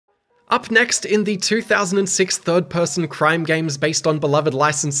Up next, in the 2006 third-person crime games based on beloved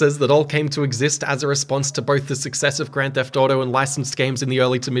licenses that all came to exist as a response to both the success of Grand Theft Auto and licensed games in the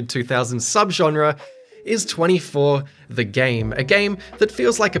early to mid-2000s subgenre, is 24 the game, a game that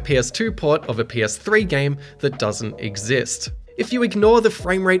feels like a PS2 port of a PS3 game that doesn't exist. If you ignore the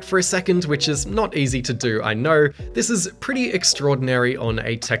frame rate for a second, which is not easy to do, I know, this is pretty extraordinary on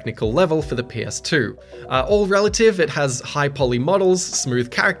a technical level for the PS2. All relative, it has high poly models, smooth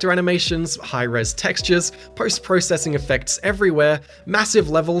character animations, high-res textures, post-processing effects everywhere, massive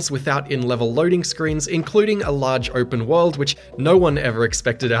levels without in-level loading screens, including a large open world, which no one ever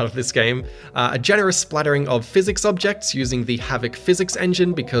expected out of this game, a generous splattering of physics objects using the Havoc physics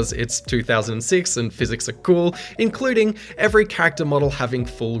engine because it's 2006 and physics are cool, including every character model having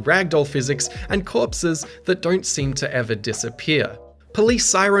full ragdoll physics, and corpses that don't seem to ever disappear. Police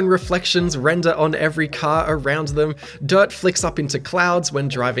siren reflections render on every car around them, dirt flicks up into clouds when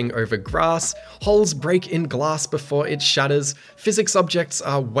driving over grass, holes break in glass before it shatters, physics objects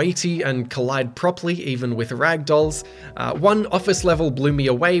are weighty and collide properly even with ragdolls. One office level blew me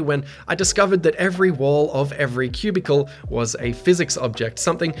away when I discovered that every wall of every cubicle was a physics object,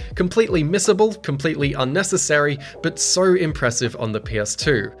 something completely missable, completely unnecessary, but so impressive on the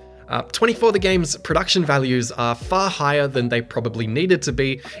PS2. 24 the game's production values are far higher than they probably needed to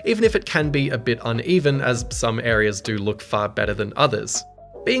be, even if it can be a bit uneven, as some areas do look far better than others.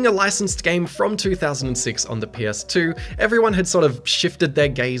 Being a licensed game from 2006 on the PS2, everyone had sort of shifted their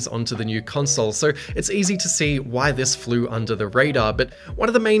gaze onto the new console, so it's easy to see why this flew under the radar, but one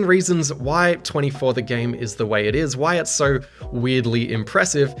of the main reasons why 24 the game is the way it is, why it's so weirdly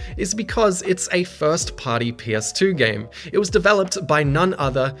impressive, is because it's a first-party PS2 game. It was developed by none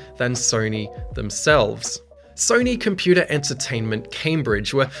other than Sony themselves. Sony Computer Entertainment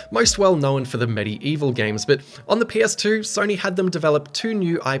Cambridge were most well known for the medieval games, but on the PS2, Sony had them develop two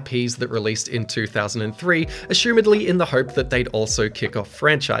new IPs that released in 2003, assumedly in the hope that they'd also kick off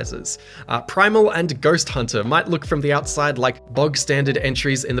franchises. Primal and Ghost Hunter might look from the outside like bog-standard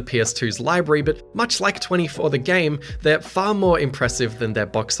entries in the PS2's library, but much like 24 the game, they're far more impressive than their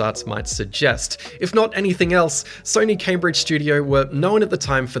box arts might suggest. If not anything else, Sony Cambridge Studio were known at the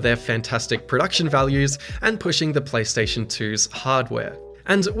time for their fantastic production values and pushing the PlayStation 2's hardware.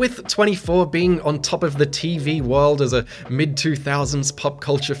 And with 24 being on top of the TV world as a mid-2000s pop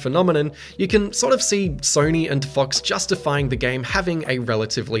culture phenomenon, you can sort of see Sony and Fox justifying the game having a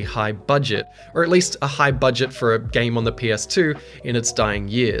relatively high budget, or at least a high budget for a game on the PS2 in its dying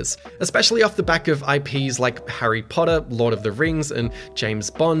years, especially off the back of IPs like Harry Potter, Lord of the Rings, and James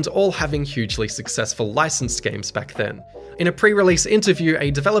Bond all having hugely successful licensed games back then. In a pre-release interview, a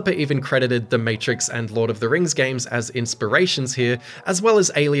developer even credited The Matrix and Lord of the Rings games as inspirations here, as well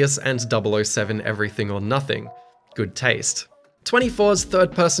as Alias and 007 Everything or Nothing. Good taste. 24's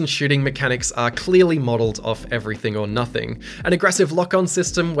third-person shooting mechanics are clearly modelled off Everything or Nothing, an aggressive lock-on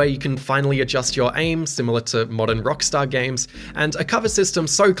system where you can finally adjust your aim, similar to modern Rockstar games, and a cover system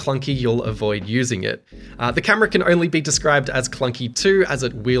so clunky you'll avoid using it. The camera can only be described as clunky too, as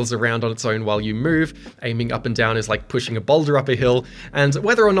it wheels around on its own while you move, aiming up and down is like pushing a boulder up a hill, and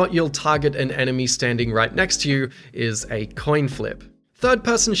whether or not you'll target an enemy standing right next to you is a coin flip.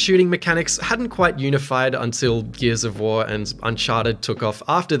 Third-person shooting mechanics hadn't quite unified until Gears of War and Uncharted took off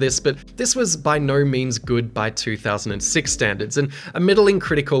after this, but this was by no means good by 2006 standards, and a middling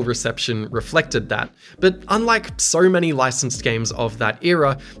critical reception reflected that. But unlike so many licensed games of that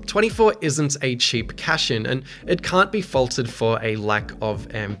era, 24 isn't a cheap cash-in, and it can't be faulted for a lack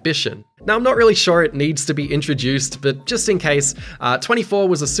of ambition. Now, I'm not really sure it needs to be introduced, but just in case, 24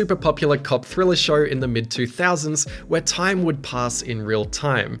 was a super popular cop thriller show in the mid-2000s where time would pass in real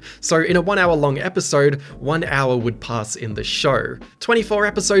time. So in a 1 hour long episode, 1 hour would pass in the show. 24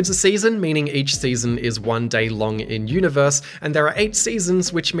 episodes a season, meaning each season is 1 day long in universe, and there are 8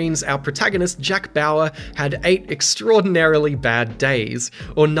 seasons, which means our protagonist, Jack Bauer, had 8 extraordinarily bad days,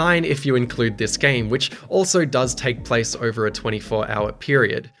 or 9 if you include this game, which also does take place over a 24-hour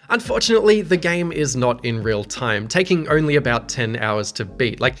period. Unfortunately, the game is not in real time, taking only about 10 hours to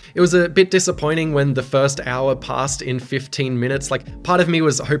beat. Like, it was a bit disappointing when the first hour passed in 15 minutes. Like, part of me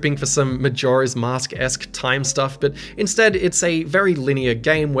was hoping for some Majora's Mask-esque time stuff, but instead it's a very linear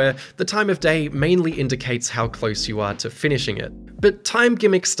game where the time of day mainly indicates how close you are to finishing it. But time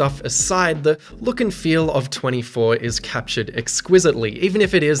gimmick stuff aside, the look and feel of 24 is captured exquisitely, even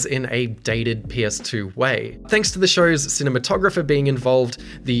if it is in a dated PS2 way. Thanks to the show's cinematographer being involved,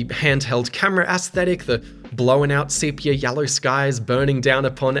 the handheld camera aesthetic, the blowing out sepia yellow skies burning down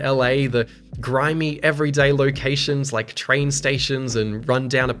upon LA, the grimy everyday locations like train stations and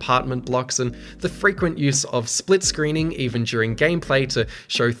rundown apartment blocks, and the frequent use of split screening even during gameplay to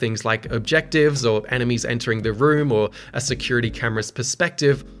show things like objectives or enemies entering the room or a security camera's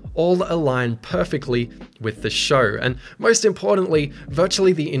perspective, all align perfectly with the show. And most importantly,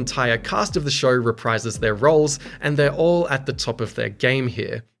 virtually the entire cast of the show reprises their roles, and they're all at the top of their game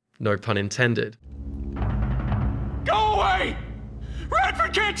here. No pun intended. Go away!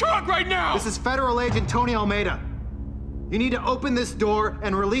 Radford can't talk right now! This is Federal Agent Tony Almeida. You need to open this door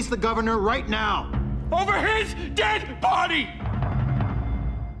and release the governor right now. Over his dead body!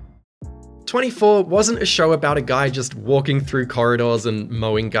 24 wasn't a show about a guy just walking through corridors and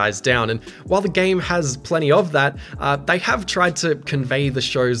mowing guys down, and while the game has plenty of that, they have tried to convey the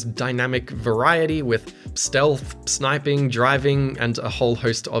show's dynamic variety with stealth, sniping, driving, and a whole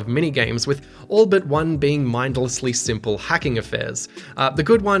host of minigames, with all but one being mindlessly simple hacking affairs. The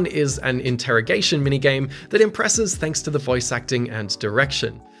good one is an interrogation minigame that impresses thanks to the voice acting and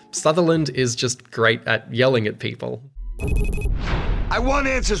direction. Sutherland is just great at yelling at people. I want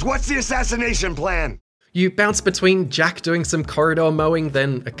answers. What's the assassination plan? You bounce between Jack doing some corridor mowing,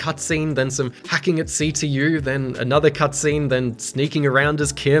 then a cutscene, then some hacking at CTU, then another cutscene, then sneaking around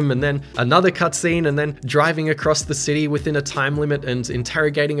as Kim, and then another cutscene, and then driving across the city within a time limit and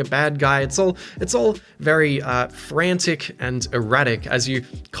interrogating a bad guy. It's all very frantic and erratic as you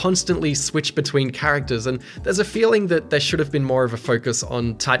constantly switch between characters, and there's a feeling that there should have been more of a focus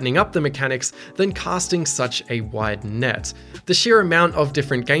on tightening up the mechanics than casting such a wide net. The sheer amount of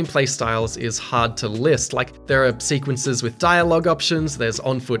different gameplay styles is hard to list. Like, there are sequences with dialogue options, there's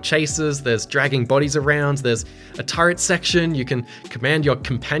on-foot chases, there's dragging bodies around, there's a turret section, you can command your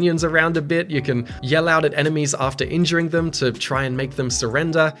companions around a bit, you can yell out at enemies after injuring them to try and make them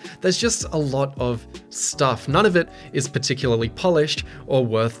surrender. There's just a lot of stuff. None of it is particularly polished or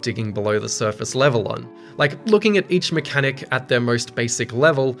worth digging below the surface level on. Like, looking at each mechanic at their most basic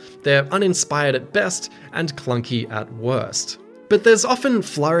level, they're uninspired at best and clunky at worst. But there's often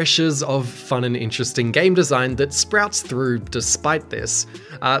flourishes of fun and interesting game design that sprouts through despite this.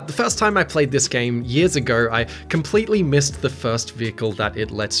 The first time I played this game years ago, I completely missed the first vehicle that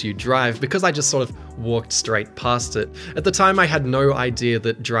it lets you drive because I just sort of walked straight past it. At the time, I had no idea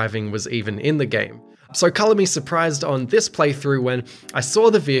that driving was even in the game. So color me surprised on this playthrough when I saw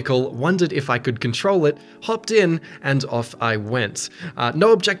the vehicle, wondered if I could control it, hopped in, and off I went.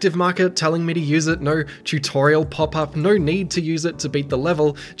 No objective marker telling me to use it, no tutorial pop-up, no need to use it to beat the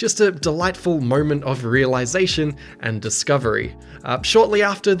level, just a delightful moment of realization and discovery. Shortly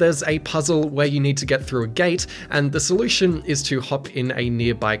after, there's a puzzle where you need to get through a gate, and the solution is to hop in a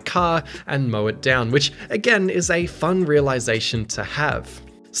nearby car and mow it down, which again is a fun realization to have.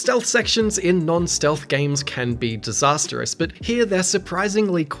 Stealth sections in non-stealth games can be disastrous, but here they're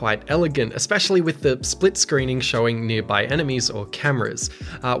surprisingly quite elegant, especially with the split screening showing nearby enemies or cameras.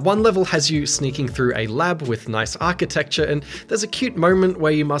 One level has you sneaking through a lab with nice architecture, and there's a cute moment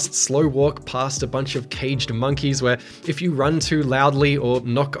where you must slow walk past a bunch of caged monkeys where if you run too loudly or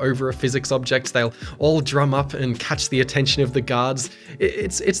knock over a physics object, they'll all drum up and catch the attention of the guards.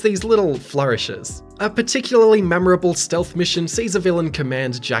 It's these little flourishes. A particularly memorable stealth mission sees a villain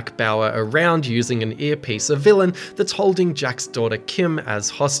command Jack Bauer around using an earpiece, a villain that's holding Jack's daughter Kim as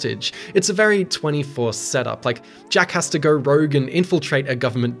hostage. It's a very 24 setup, like Jack has to go rogue and infiltrate a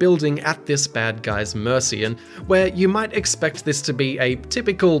government building at this bad guy's mercy, and where you might expect this to be a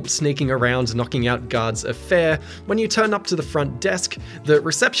typical sneaking around knocking out guards affair, when you turn up to the front desk, the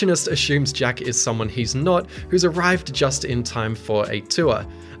receptionist assumes Jack is someone he's not, who's arrived just in time for a tour.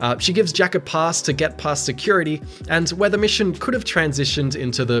 She gives Jack a pass to get past security, and where the mission could have transitioned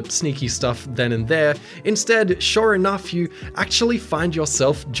into the sneaky stuff then and there, instead, sure enough, you actually find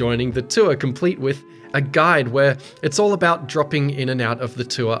yourself joining the tour, complete with a guide where it's all about dropping in and out of the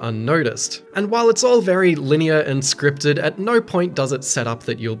tour unnoticed. And while it's all very linear and scripted, at no point does it set up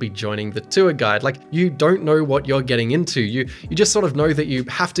that you'll be joining the tour guide. Like, you don't know what you're getting into. You just sort of know that you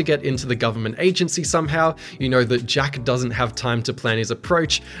have to get into the government agency somehow. You know that Jack doesn't have time to plan his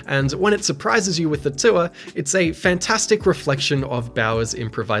approach, and when it surprises you with the tour, it's a fantastic reflection of Bauer's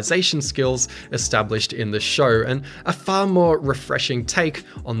improvisation skills established in the show, and a far more refreshing take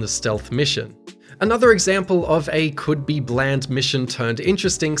on the stealth mission. Another example of a could-be bland mission turned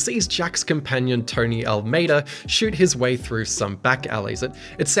interesting sees Jack's companion Tony Almeida shoot his way through some back alleys.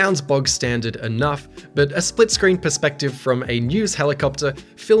 It sounds bog-standard enough, but a split-screen perspective from a news helicopter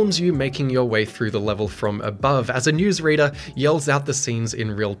films you making your way through the level from above as a newsreader yells out the scenes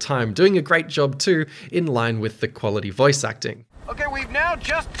in real time, doing a great job too, in line with the quality voice acting. Okay, we've now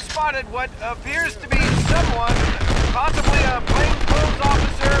just spotted what appears to be someone, possibly a plainclothes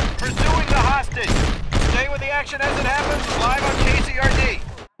officer, pursuing the hostage. Stay with the action as it happens, live on KCRD.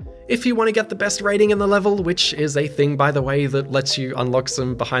 If you want to get the best rating in the level, which is a thing, by the way, that lets you unlock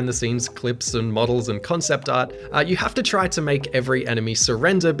some behind-the-scenes clips and models and concept art, you have to try to make every enemy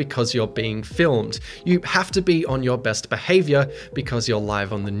surrender because you're being filmed. You have to be on your best behavior because you're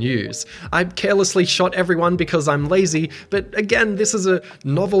live on the news. I carelessly shot everyone because I'm lazy, but again, this is a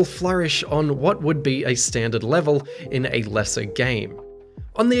novel flourish on what would be a standard level in a lesser game.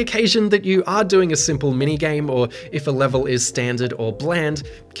 On the occasion that you are doing a simple minigame, or if a level is standard or bland,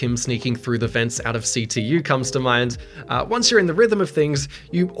 Kim sneaking through the vents out of CTU comes to mind, once you're in the rhythm of things,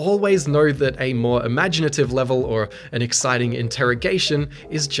 you always know that a more imaginative level or an exciting interrogation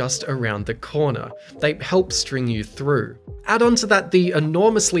is just around the corner. They help string you through. Add on to that the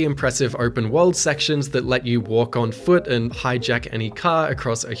enormously impressive open world sections that let you walk on foot and hijack any car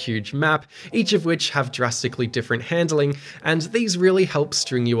across a huge map, each of which have drastically different handling, and these really help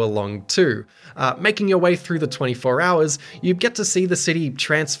string you along too. Making your way through the 24 hours, you get to see the city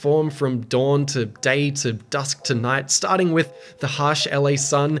transform from dawn to day to dusk to night, starting with the harsh LA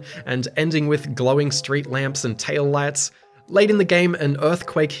sun and ending with glowing street lamps and taillights. Late in the game, an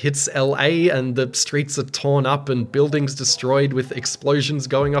earthquake hits LA and the streets are torn up and buildings destroyed with explosions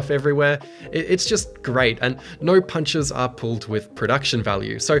going off everywhere. It's just great, and no punches are pulled with production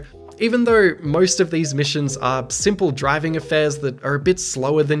value. So even though most of these missions are simple driving affairs that are a bit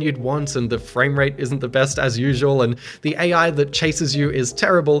slower than you'd want and the frame rate isn't the best as usual and the AI that chases you is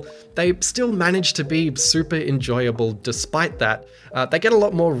terrible, they still manage to be super enjoyable despite that. They get a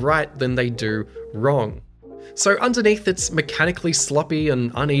lot more right than they do wrong. So underneath its mechanically sloppy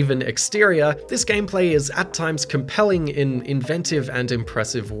and uneven exterior, this gameplay is at times compelling in inventive and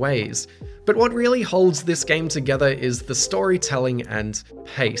impressive ways. But what really holds this game together is the storytelling and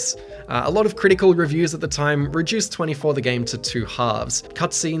pace. A lot of critical reviews at the time reduced 24 the game to two halves,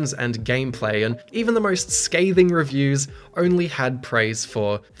 cutscenes and gameplay, and even the most scathing reviews only had praise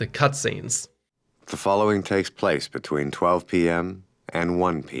for the cutscenes. The following takes place between 12 p.m. and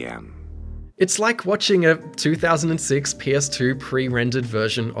 1 p.m. It's like watching a 2006 PS2 pre-rendered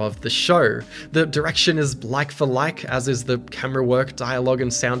version of the show. The direction is like for like, as is the camera work, dialogue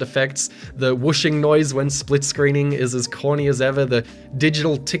and sound effects. The whooshing noise when split screening is as corny as ever. The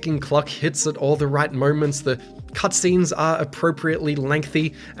digital ticking clock hits at all the right moments. The cutscenes are appropriately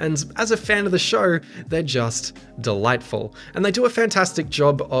lengthy, and as a fan of the show, they're just delightful. And they do a fantastic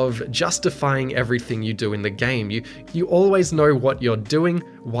job of justifying everything you do in the game. You always know what you're doing,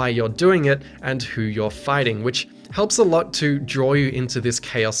 why you're doing it, and who you're fighting, which helps a lot to draw you into this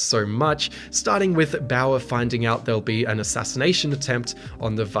chaos so much, starting with Bauer finding out there'll be an assassination attempt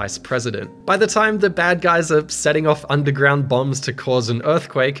on the vice president. By the time the bad guys are setting off underground bombs to cause an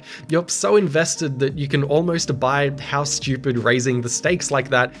earthquake, you're so invested that you can almost buy how stupid raising the stakes like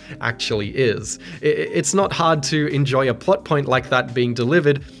that actually is. It's not hard to enjoy a plot point like that being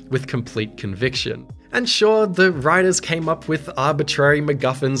delivered with complete conviction. And sure, the writers came up with arbitrary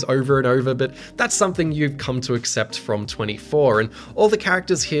MacGuffins over and over, but that's something you've come to accept from 24, and all the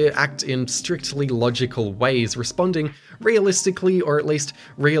characters here act in strictly logical ways, responding realistically, or at least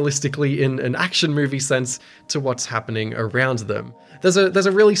realistically in an action movie sense, to what's happening around them. There's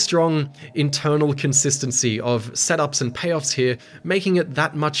a really strong internal consistency of setups and payoffs here, making it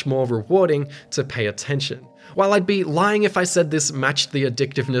that much more rewarding to pay attention. While I'd be lying if I said this matched the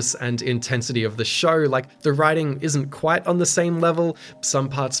addictiveness and intensity of the show, like the writing isn't quite on the same level, some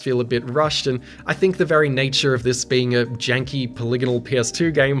parts feel a bit rushed, and I think the very nature of this being a janky polygonal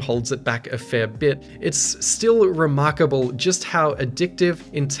PS2 game holds it back a fair bit. It's still remarkable just how addictive,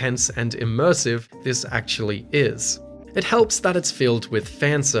 intense, and immersive this actually is. It helps that it's filled with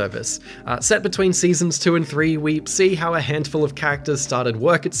fan service. Set between seasons 2 and 3, we see how a handful of characters started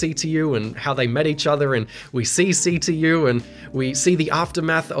work at CTU and how they met each other, and we see CTU and we see the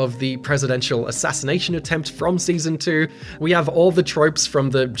aftermath of the presidential assassination attempt from season 2. We have all the tropes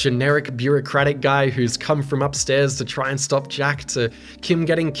from the generic bureaucratic guy who's come from upstairs to try and stop Jack, to Kim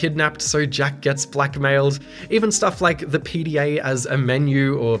getting kidnapped so Jack gets blackmailed. Even stuff like the PDA as a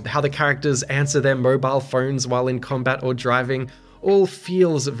menu, or how the characters answer their mobile phones while in combat or driving, all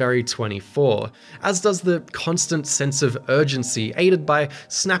feels very 24, as does the constant sense of urgency, aided by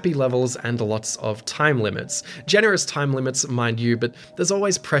snappy levels and lots of time limits. Generous time limits, mind you, but there's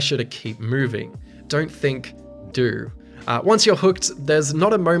always pressure to keep moving. Don't think, do. Once you're hooked, there's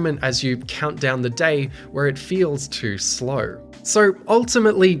not a moment as you count down the day where it feels too slow. So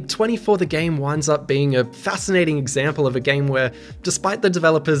ultimately, 24 the game winds up being a fascinating example of a game where, despite the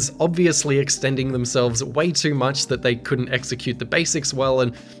developers obviously extending themselves way too much that they couldn't execute the basics well,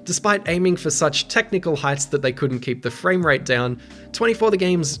 and despite aiming for such technical heights that they couldn't keep the frame rate down, 24 the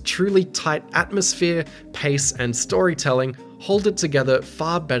game's truly tight atmosphere, pace, and storytelling hold it together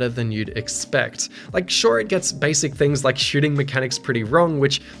far better than you'd expect. Like, sure, it gets basic things like shooting mechanics pretty wrong,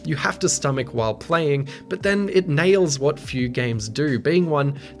 which you have to stomach while playing, but then it nails what few games do, being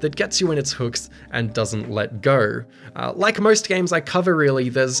one that gets you in its hooks and doesn't let go. Like most games I cover really,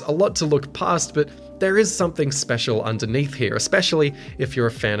 there's a lot to look past, but there is something special underneath here, especially if you're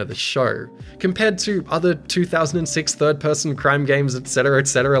a fan of the show. Compared to other 2006 third-person crime games,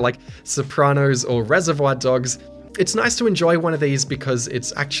 etc., like Sopranos or Reservoir Dogs, it's nice to enjoy one of these because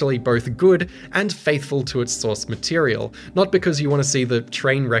it's actually both good and faithful to its source material, not because you want to see the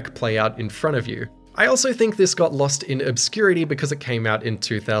train wreck play out in front of you. I also think this got lost in obscurity because it came out in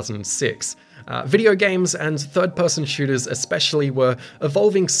 2006. Video games and third-person shooters especially were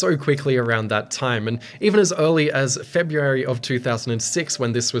evolving so quickly around that time, and even as early as February of 2006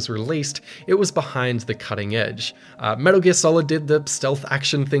 when this was released, it was behind the cutting edge. Metal Gear Solid did the stealth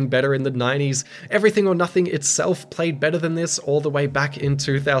action thing better in the 90s, Everything or Nothing itself played better than this all the way back in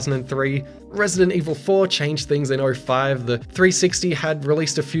 2003, Resident Evil 4 changed things in 05, the 360 had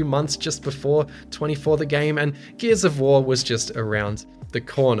released a few months just before 24 the game, and Gears of War was just around the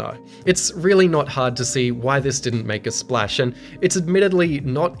corner. It's really not hard to see why this didn't make a splash, and it's admittedly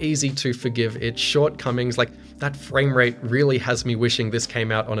not easy to forgive its shortcomings, like that frame rate really has me wishing this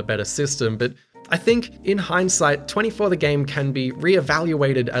came out on a better system, but I think, in hindsight, 24 the game can be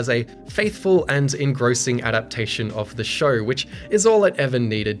re-evaluated as a faithful and engrossing adaptation of the show, which is all it ever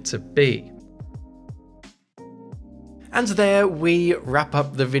needed to be. And there we wrap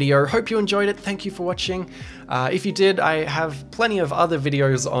up the video. Hope you enjoyed it. Thank you for watching. If you did, I have plenty of other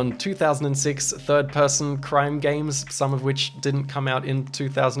videos on 2006 third-person crime games, some of which didn't come out in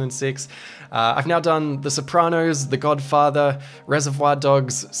 2006. I've now done The Sopranos, The Godfather, Reservoir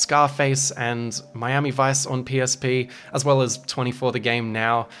Dogs, Scarface, and Miami Vice on PSP, as well as 24 the game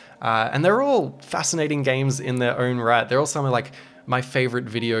now. And they're all fascinating games in their own right. They're all some of like my favorite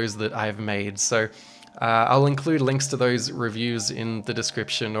videos that I've made. So I'll include links to those reviews in the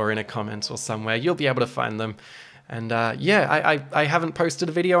description or in a comment or somewhere. You'll be able to find them. And yeah, I haven't posted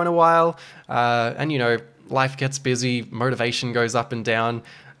a video in a while. And you know, life gets busy, motivation goes up and down.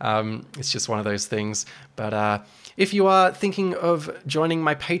 It's just one of those things. But if you are thinking of joining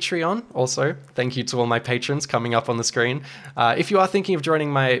my Patreon, also, thank you to all my patrons coming up on the screen. If you are thinking of joining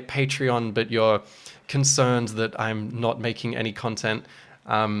my Patreon, but you're concerned that I'm not making any content,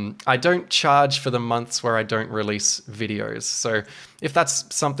 I don't charge for the months where I don't release videos. So if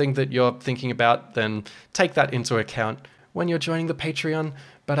that's something that you're thinking about, then take that into account when you're joining the Patreon.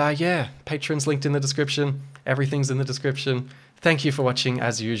 But yeah, Patreon's linked in the description. Everything's in the description. Thank you for watching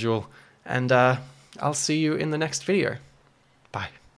as usual. And I'll see you in the next video. Bye.